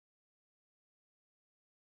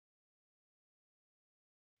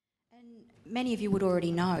And many of you would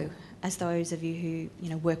already know, as those of you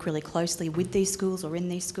who work really closely with these schools or in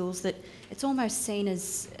these schools, that it's almost seen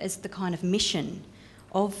as the kind of mission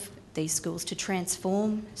of these schools to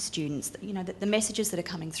transform students. The messages that are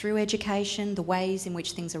coming through education, the ways in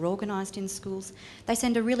which things are organised in schools, they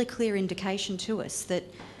send a really clear indication to us that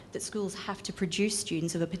schools have to produce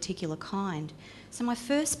students of a particular kind. So my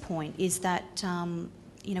first point is that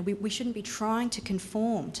we shouldn't be trying to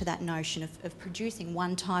conform to that notion of producing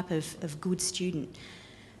one type of good student.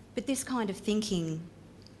 But this kind of thinking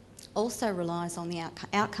also relies on the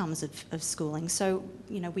outcomes of schooling. So,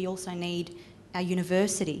 we also need our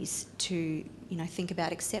universities to, think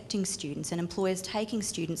about accepting students and employers taking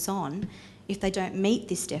students on if they don't meet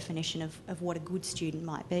this definition of what a good student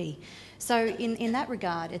might be. So in that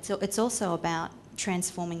regard, it's also about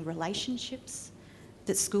transforming relationships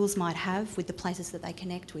that schools might have with the places that they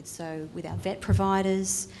connect with, so with our vet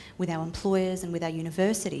providers, with our employers and with our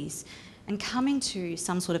universities, and coming to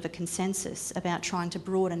some sort of a consensus about trying to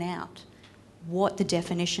broaden out what the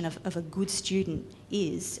definition of a good student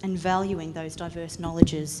is and valuing those diverse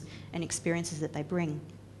knowledges and experiences that they bring.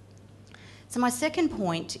 So my second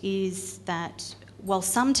point is that while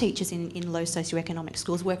some teachers in low socioeconomic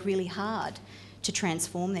schools work really hard to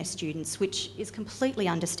transform their students, which is completely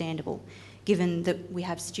understandable, given that we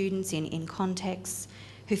have students in contexts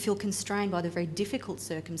who feel constrained by the very difficult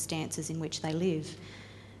circumstances in which they live.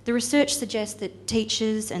 The research suggests that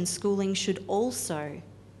teachers and schooling should also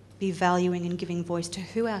be valuing and giving voice to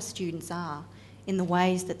who our students are in the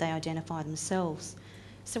ways that they identify themselves.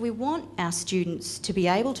 So we want our students to be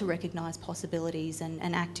able to recognise possibilities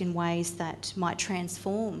and act in ways that might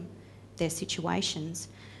transform their situations.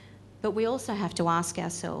 But we also have to ask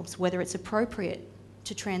ourselves whether it's appropriate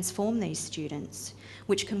to transform these students,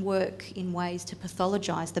 which can work in ways to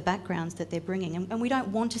pathologise the backgrounds that they're bringing. And we don't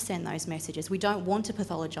want to send those messages. We don't want to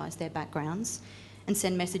pathologise their backgrounds and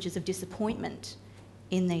send messages of disappointment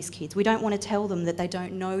in these kids. We don't want to tell them that they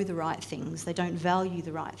don't know the right things, they don't value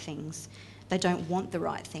the right things, they don't want the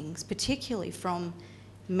right things, particularly from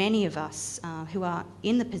many of us who are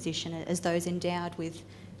in the position as those endowed with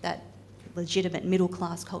that legitimate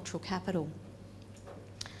middle-class cultural capital.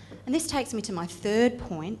 And this takes me to my third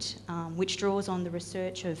point, which draws on the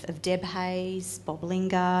research of Deb Hayes, Bob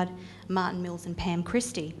Lingard, Martin Mills and Pam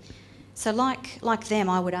Christie. So like them,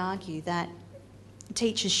 I would argue that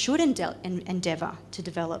teachers should endeavour to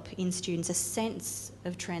develop in students a sense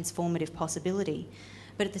of transformative possibility,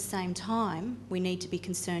 but at the same time, we need to be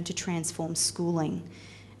concerned to transform schooling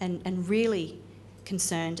and really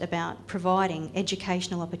concerned about providing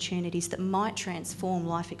educational opportunities that might transform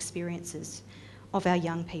life experiences of our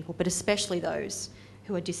young people, but especially those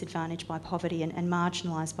who are disadvantaged by poverty and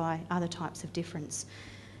marginalised by other types of difference.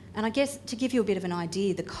 And I guess to give you a bit of an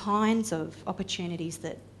idea, the kinds of opportunities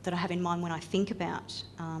that I have in mind when I think about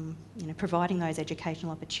providing those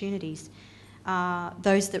educational opportunities are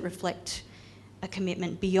those that reflect a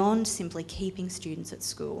commitment beyond simply keeping students at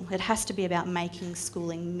school. It has to be about making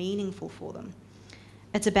schooling meaningful for them.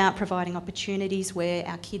 It's about providing opportunities where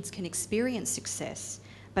our kids can experience success,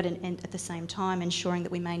 but at the same time ensuring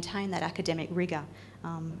that we maintain that academic rigour.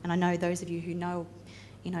 And I know those of you who know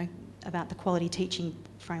about the quality teaching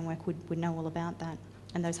framework would know all about that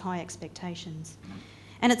and those high expectations.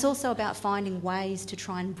 And it's also about finding ways to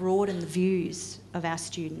try and broaden the views of our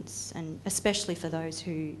students, and especially for those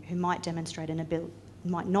who might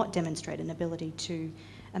not demonstrate an ability to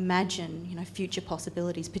imagine future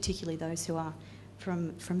possibilities, particularly those who are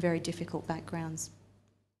from very difficult backgrounds.